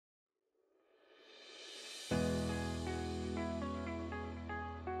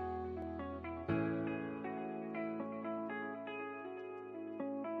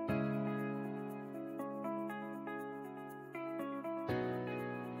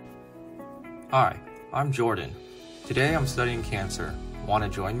Hi, I'm Jordan. Today I'm studying cancer. Want to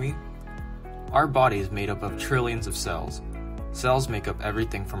join me? Our body is made up of trillions of cells. Cells make up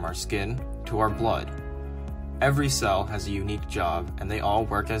everything from our skin to our blood. Every cell has a unique job, and they all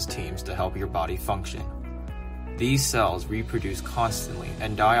work as teams to help your body function. These cells reproduce constantly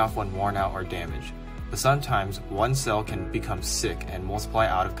and die off when worn out or damaged, but sometimes one cell can become sick and multiply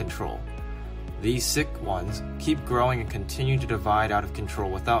out of control. These sick ones keep growing and continue to divide out of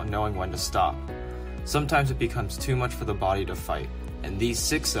control without knowing when to stop. Sometimes it becomes too much for the body to fight, and these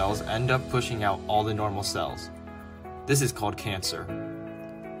sick cells end up pushing out all the normal cells. This is called cancer.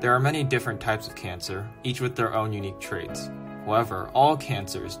 There are many different types of cancer, each with their own unique traits. However, all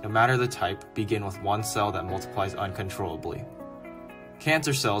cancers, no matter the type, begin with one cell that multiplies uncontrollably.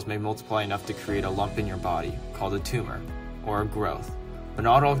 Cancer cells may multiply enough to create a lump in your body, called a tumor, or a growth, but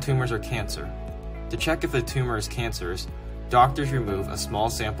not all tumors are cancer. To check if a tumor is cancerous, doctors remove a small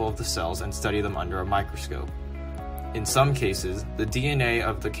sample of the cells and study them under a microscope. In some cases, the DNA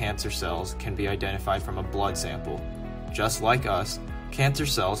of the cancer cells can be identified from a blood sample. Just like us, cancer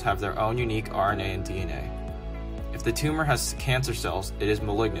cells have their own unique RNA and DNA. If the tumor has cancer cells, it is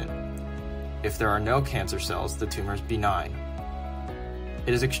malignant. If there are no cancer cells, the tumor is benign.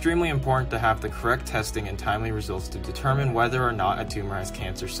 It is extremely important to have the correct testing and timely results to determine whether or not a tumor has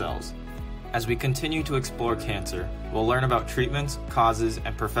cancer cells. As we continue to explore cancer, we'll learn about treatments, causes,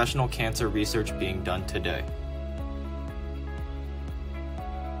 and professional cancer research being done today.